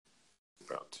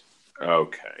about.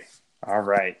 Okay. All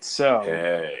right. So,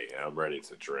 Hey, I'm ready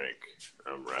to drink.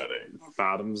 I'm ready.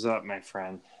 bottoms up, my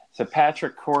friend. So,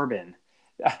 Patrick Corbin.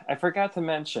 I forgot to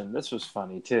mention, this was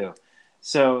funny too.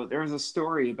 So, there was a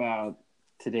story about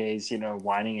today's,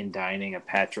 whining and dining of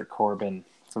Patrick Corbin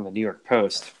from the New York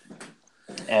Post.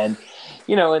 And,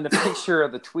 in the picture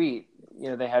of the tweet,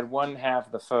 they had one half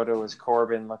of the photo was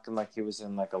Corbin looking like he was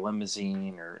in like a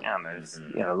limousine or, I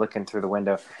don't know, looking through the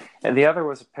window. And the other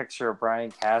was a picture of Brian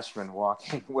Cashman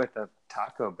walking with a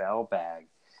Taco Bell bag,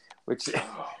 which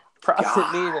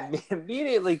prompted me to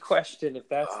immediately question if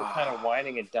that's the kind of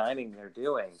whining and dining they're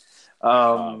doing.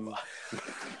 I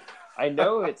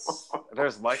know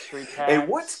there's luxury tax. And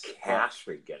what's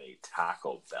Cashman getting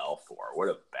Taco Bell for? What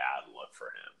a bad look for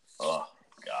him. Oh,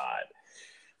 God.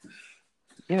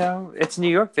 It's New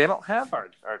York. They don't have our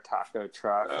taco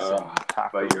trucks and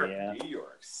taco. But you're in New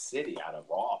York City, out of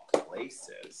all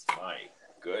places. My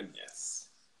goodness.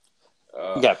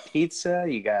 You got pizza.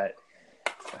 You got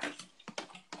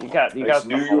the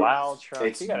halal truck.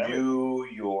 It's New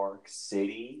York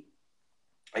City,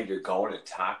 and you're going to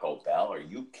Taco Bell. Are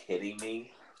you kidding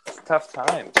me? It's tough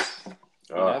times.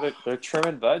 They're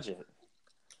trimming budget.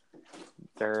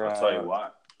 I'll tell you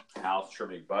what. Hal's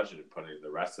trimming budget and putting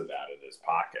the rest of that in his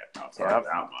pocket. I'll tell you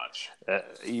that much.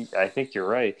 I think you're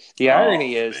right. The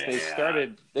irony is they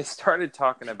started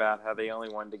talking about how they only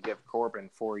wanted to give Corbin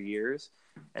 4 years,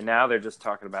 and now they're just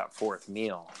talking about fourth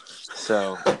meal.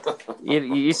 So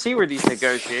you see where these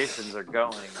negotiations are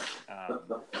going.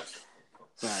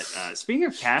 But speaking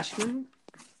of Cashman,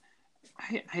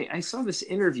 I saw this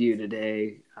interview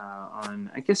today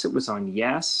I guess it was on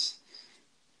Yes,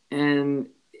 and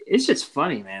it's just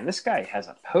funny, man. This guy has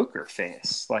a poker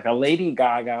face, like a Lady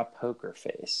Gaga poker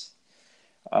face.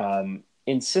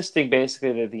 Insisting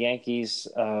basically that the Yankees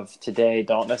of today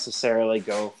don't necessarily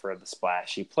go for the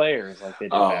splashy players like they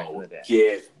did back in the day.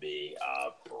 Give me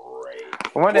a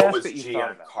break. What was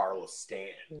Giancarlo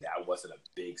Stanton? That wasn't a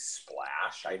big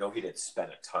splash. I know he didn't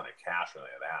spend a ton of cash or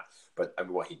anything like that, but I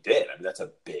mean, what he did, that's a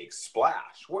big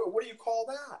splash. What do you call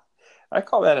that? I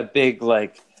call that a big,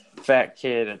 fat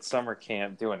kid at summer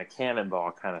camp doing a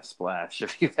cannonball kind of splash,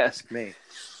 if you ask me.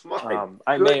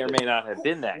 I may or may not have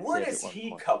been that Where kid. Does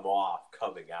he come off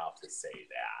coming out to say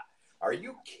that? Are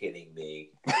you kidding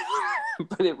me?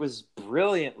 But it was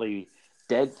brilliantly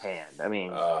deadpanned. I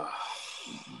mean,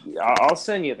 I'll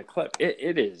send you the clip.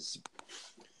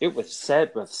 It was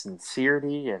said with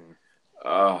sincerity and.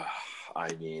 I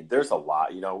mean, there's a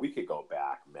lot. We could go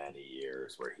back many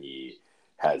years where he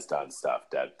has done stuff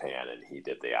deadpan, and he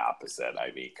did the opposite. I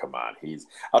mean, come on.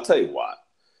 I'll tell you what.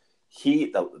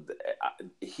 He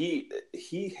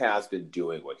has been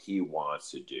doing what he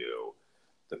wants to do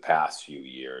the past few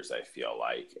years, I feel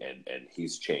like, and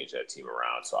he's changed that team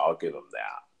around. So I'll give him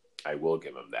that. I will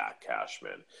give him that,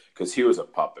 Cashman, because he was a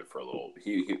puppet for a little.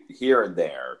 He here and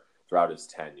there throughout his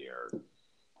tenure.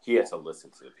 He has to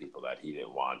listen to the people that he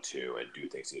didn't want to and do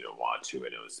things he didn't want to, and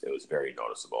it was very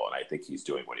noticeable. And I think he's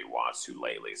doing what he wants to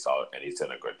lately. So, and he's done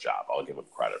a good job. I'll give him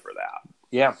credit for that.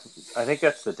 Yeah, I think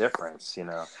that's the difference. And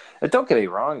don't get me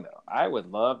wrong, though. I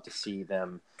would love to see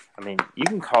them. I mean, you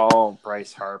can call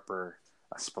Bryce Harper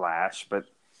a splash, but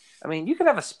I mean, you can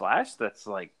have a splash that's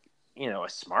a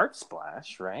smart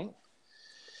splash, right?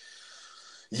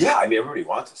 Yeah, I mean, everybody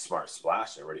wants a smart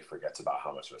splash, and everybody forgets about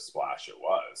how much of a splash it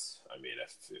was. I mean,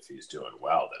 if he's doing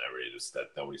well, then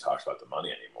nobody talks about the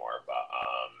money anymore. But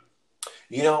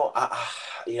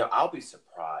I'll be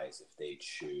surprised if they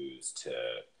choose to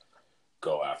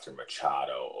go after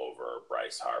Machado over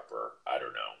Bryce Harper. I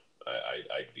don't know.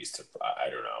 I'd be I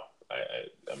don't know.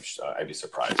 I'd be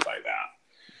surprised by that.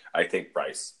 I think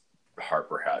Bryce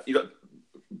Harper has,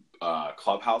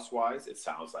 clubhouse wise, it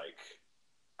sounds like,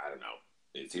 I don't know.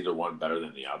 It's either one better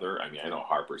than the other. I mean, I know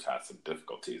Harper's had some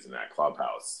difficulties in that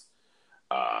clubhouse.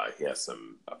 He has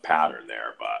a pattern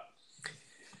there, but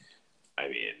I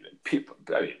mean,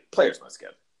 players must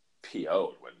get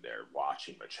PO'd when they're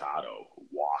watching Machado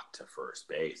walk to first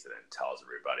base and then tells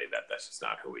everybody that that's just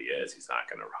not who he is. He's not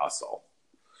going to hustle.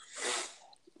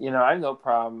 I have no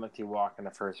problem with you walking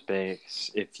to first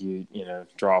base if you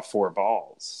draw 4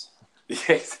 balls.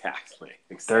 Exactly.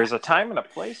 There's a time and a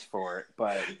place for it,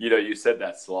 but you said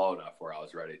that slow enough where I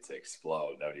was ready to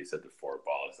explode. Then you said the 4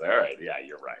 balls. All right, yeah,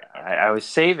 you're right. I was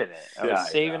saving it. I was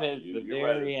saving it at the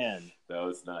very end. That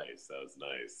was nice.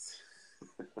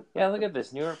 Yeah, look at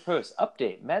this New York Post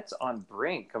update. Mets on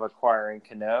brink of acquiring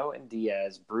Cano and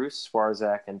Diaz, Bruce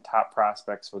Swarzak, and top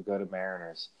prospects will go to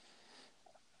Mariners.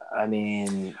 I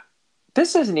mean,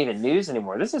 this isn't even news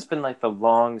anymore. This has been like the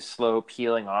long, slow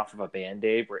peeling off of a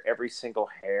Band-Aid where every single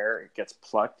hair gets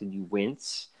plucked and you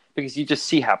wince because you just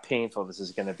see how painful this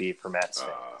is going to be for Mets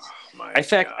fans. My In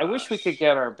fact, I gosh. wish we could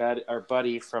get our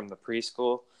buddy from the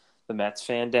preschool, the Mets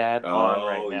fan dad, on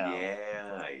right now.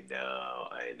 Yeah, I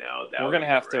know. That We're going to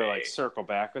have to like circle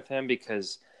back with him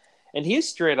and he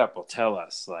straight up will tell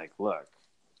us like, look,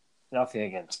 nothing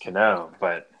against Cano,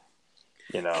 but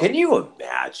Can you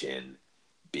imagine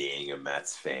being a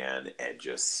Mets fan and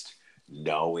just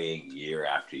knowing year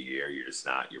after year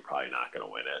you're probably not going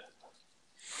to win it?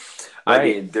 Right. I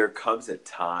mean, there comes a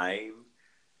time,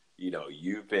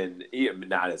 you've been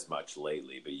not as much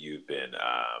lately, but you've been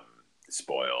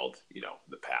spoiled,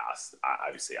 the past.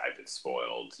 Obviously, I've been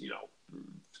spoiled,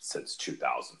 since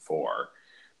 2004,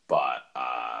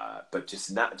 but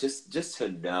just to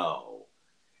know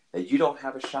that you don't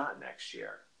have a shot next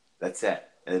year. That's it.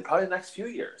 And then probably the next few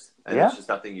years. And there's just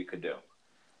nothing you can do.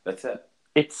 That's it.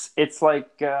 It's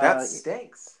like that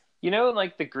stinks. In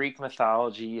like the Greek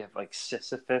mythology, you have like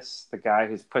Sisyphus, the guy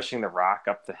who's pushing the rock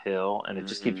up the hill, and it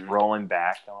just keeps rolling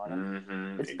back on him.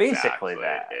 Mm-hmm. It's basically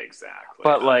that. Exactly.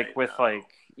 But like with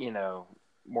like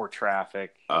more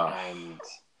traffic and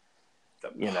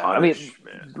I mean,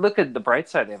 look at the bright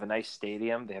side. They have a nice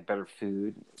stadium. They have better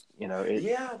food.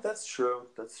 Yeah, that's true.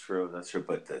 But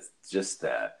just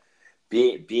that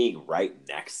being right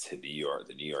next to the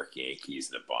New York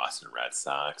Yankees and the Boston Red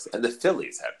Sox and the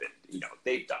Phillies have been,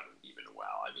 they've done even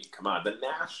well. I mean, come on, the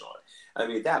National. I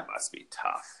mean, that must be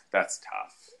tough. That's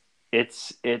tough.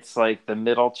 It's like the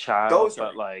middle child, Those are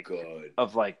but like good.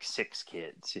 Of like 6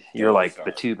 kids. You're like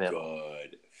the two middle.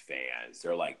 Good fans.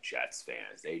 They're like Jets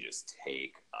fans. They just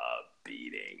take a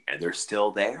beating, and they're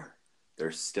still there.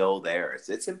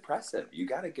 It's impressive. You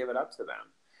got to give it up to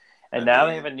them. And now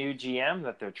they have a new GM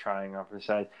that they're trying off the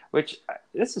side, which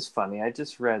this is funny. I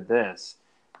just read this,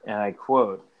 and I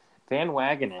quote, Van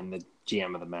Wagenen, the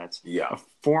GM of the Mets, a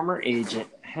former agent,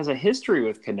 has a history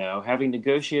with Cano, having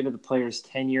negotiated the player's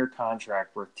 10-year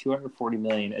contract worth $240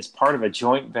 million as part of a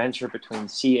joint venture between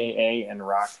CAA and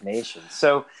Rock Nation.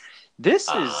 So this is,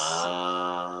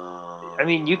 I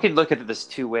mean, you could look at this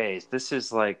two ways. This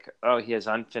is like, he has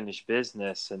unfinished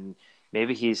business, and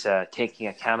maybe he's taking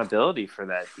accountability for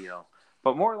that deal.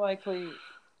 But more likely,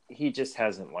 he just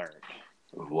hasn't learned.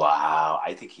 Wow,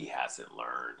 I think he hasn't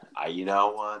learned. You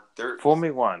know what? Fool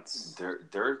me once.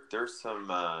 There's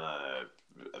some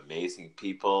amazing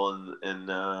people in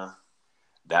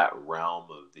that realm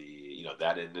of the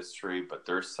that industry, but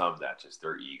there's some that just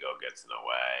their ego gets in the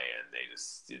way,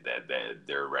 and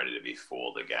they're ready to be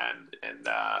fooled again, and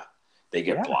they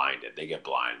get blinded. They get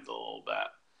blinded a little bit,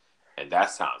 and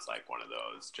that sounds like one of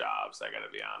those jobs. I got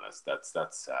to be honest. That's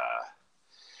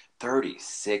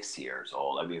 36 years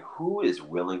old. I mean, who is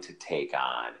willing to take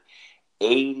on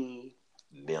 80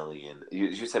 million?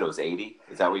 You said it was 80?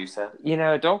 Is that what you said?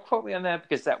 Don't quote me on that,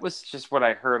 because that was just what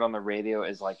I heard on the radio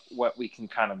as like what we can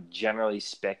kind of generally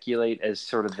speculate as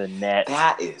sort of the net.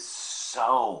 That is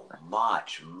so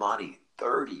much money.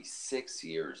 36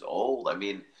 years old. I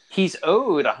mean, he's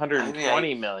owed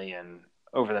 120 million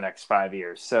over the next 5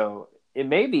 years. So it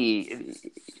may be,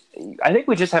 I think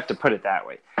we just have to put it that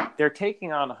way. They're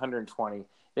taking on 120.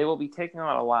 They will be taking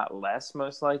on a lot less,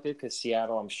 most likely, because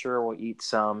Seattle, I'm sure, will eat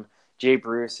some. Jay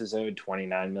Bruce is owed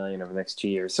 $29 million over the next 2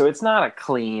 years. So it's not a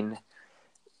clean,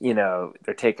 they're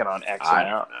taking on X amount. I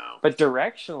don't know. But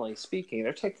directionally speaking,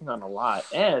 they're taking on a lot.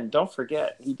 And don't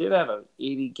forget, he did have an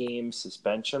 80-game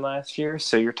suspension last year.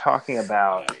 So you're talking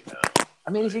about,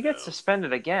 if he gets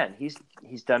suspended again, he's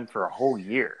done for a whole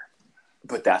year.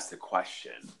 But that's the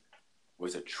question.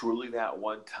 Was it truly that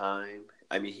one time?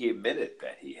 I mean, he admitted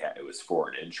that it was for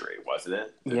an injury, wasn't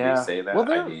it? Did he say that? Well,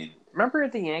 remember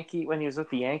at when he was with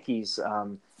the Yankees,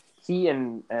 he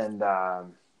and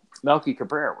Melky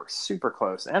Cabrera were super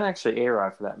close, and actually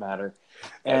A-Rod for that matter.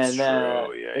 That's true.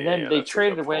 And then they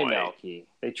traded away Melky.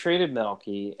 They traded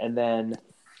Melky, and then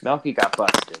Melky got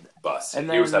busted. And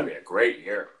then, he was having a great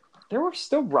year. There were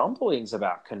still rumblings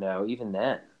about Cano even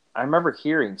then. I remember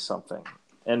hearing something.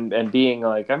 And being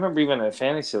like, I remember even in a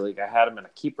fantasy league, I had him in a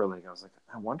keeper league. I was like,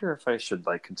 I wonder if I should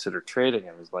like consider trading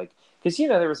him. It was like, because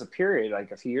there was a period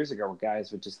like a few years ago where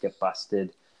guys would just get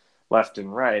busted left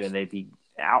and right, and they'd be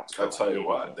out. I'll tell you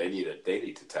what, they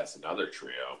need to test another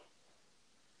trio: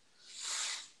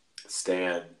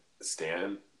 Stan,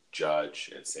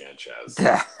 Judge, and Sanchez.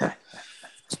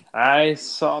 I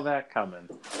saw that coming.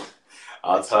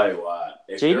 I'll tell you what.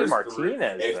 JD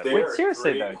Martinez.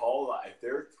 Seriously though. Hold on. If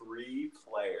there are 3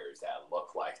 players that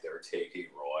look like they're taking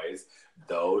Roy's,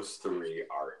 those 3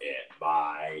 are it.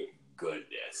 My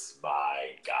goodness.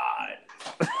 My God.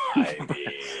 I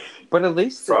mean. But at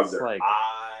least from it's their like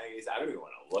eyes. I don't even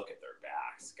want to look at their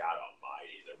backs. God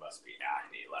almighty. There must be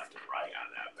acne left and right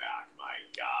on that back. My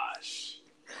God.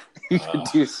 You could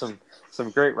do some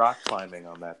great rock climbing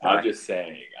on that I'm track. just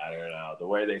saying, I don't know, the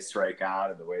way they strike out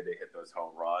and the way they hit those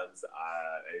home runs.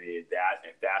 I mean, that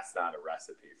if that's not a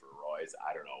recipe for Roy's,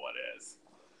 I don't know what is.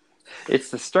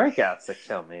 It's the strikeouts that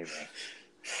kill me,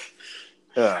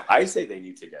 man. I say they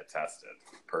need to get tested.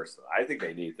 Personally, I think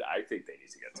they need to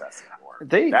get tested more.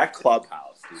 That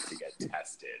clubhouse needs to get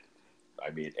tested. I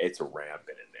mean, it's rampant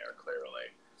in there.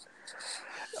 Clearly,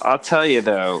 I'll tell you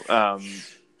though.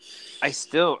 I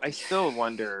still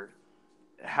wonder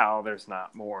how there's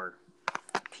not more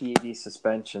TV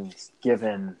suspensions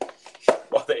given.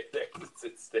 Well, they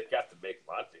got to make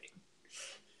money.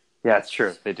 Yeah, it's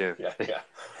true. They do. Yeah.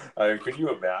 I mean, could you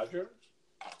imagine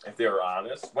if they were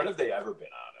honest? When have they ever been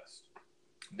honest?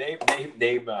 Name.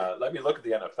 Let me look at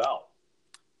the NFL.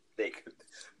 They could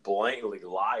blatantly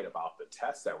lied about the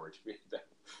tests that were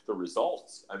the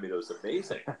results. I mean, it was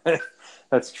amazing.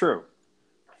 That's true.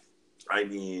 I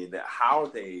mean,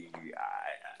 how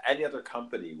any other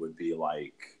company would be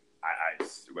like.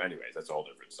 Anyways, that's a whole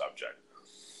different subject.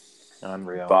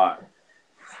 Unreal. But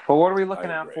what are we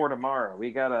looking out for tomorrow?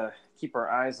 We got to keep our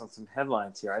eyes on some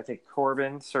headlines here. I think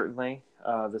Corbin, certainly.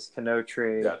 This Cano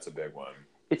trade. That's a big one.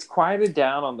 It's quieted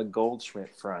down on the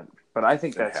Goldschmidt front, but I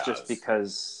think that's just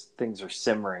because things are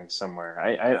simmering somewhere.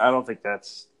 I don't think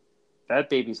that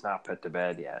baby's not put to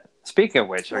bed yet. Speaking of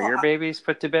which, are your babies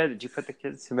put to bed? Did you put the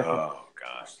kids to bed? Oh,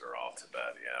 gosh, they're all to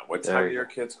bed, yeah. What time do your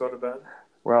kids go to bed?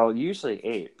 Well, usually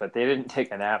 8, but they didn't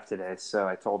take a nap today, so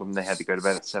I told them they had to go to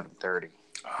bed at 7:30.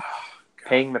 Oh,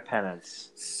 paying the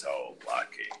penance. So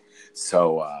lucky.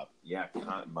 So,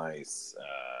 my son,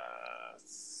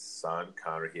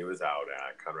 Conrad,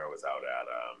 Conrad was out at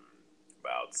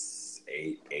about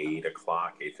 8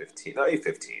 o'clock, 8:15. No,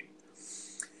 8:15.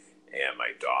 And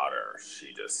my daughter,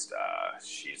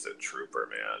 she's a trooper,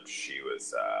 man. She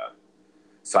was, I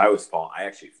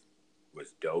actually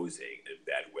was dozing in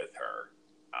bed with her.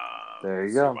 There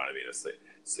you go. She wanted me to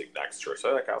sleep next to her.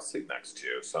 So I'll sleep next to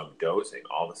you. So I'm dozing.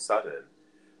 All of a sudden,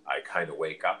 I kind of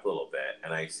wake up a little bit,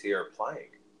 and I see her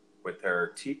playing with her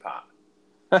teapot.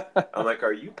 I'm like,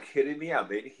 are you kidding me?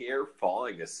 I'm in here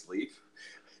falling asleep,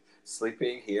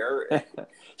 sleeping here.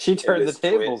 She turned the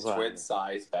tables on. Twin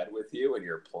size bed with you, and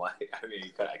you're playing. I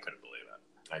mean, I couldn't believe it.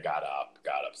 I got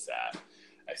upset.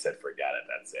 I said, forget it.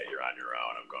 That's it. You're on your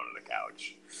own. I'm going to the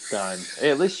couch. Done.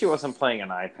 Hey, at least she wasn't playing an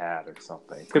iPad or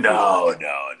something. No.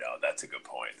 That's a good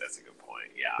point.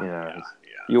 Yeah.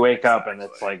 You wake up and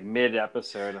it's like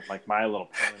mid-episode of like My Little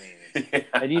Pony. Yeah.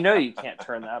 And you can't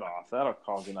turn that off. That'll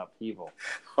cause an upheaval.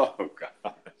 Oh,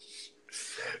 gosh.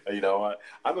 You know what?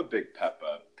 I'm a big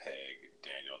Peppa Pig,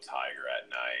 Daniel Tiger at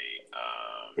night.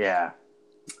 Yeah.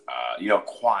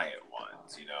 Quiet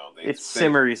ones. It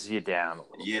simmers you down a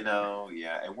little.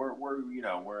 Yeah, and it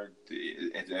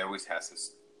always has to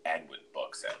end with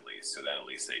books at least, so then at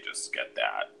least they just get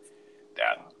that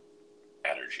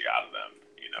energy out of them.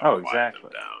 Oh, exactly.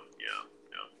 Them down. Yeah.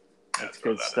 That's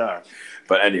good stuff.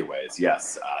 But anyways,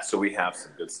 yes. So we have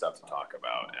some good stuff to talk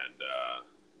about, and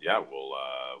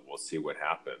we'll see what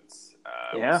happens.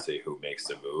 We'll see who makes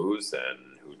the moves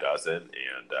and who doesn't,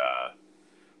 and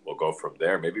we'll go from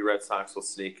there. Maybe Red Sox will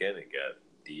sneak in and get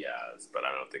Diaz, but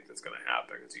I don't think that's going to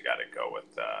happen because you got to go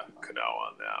with Cano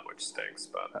on that, which stinks.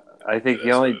 But I think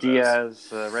the only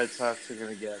Diaz Red Sox are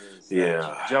going to get is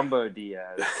Jumbo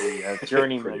Diaz, the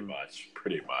journeyman.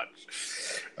 Pretty much.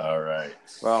 All right.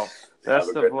 Well,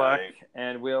 best of luck,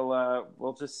 and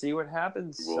we'll just see what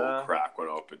happens. We'll crack one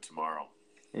open tomorrow.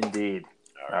 Indeed.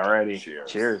 All righty.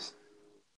 Cheers. Cheers.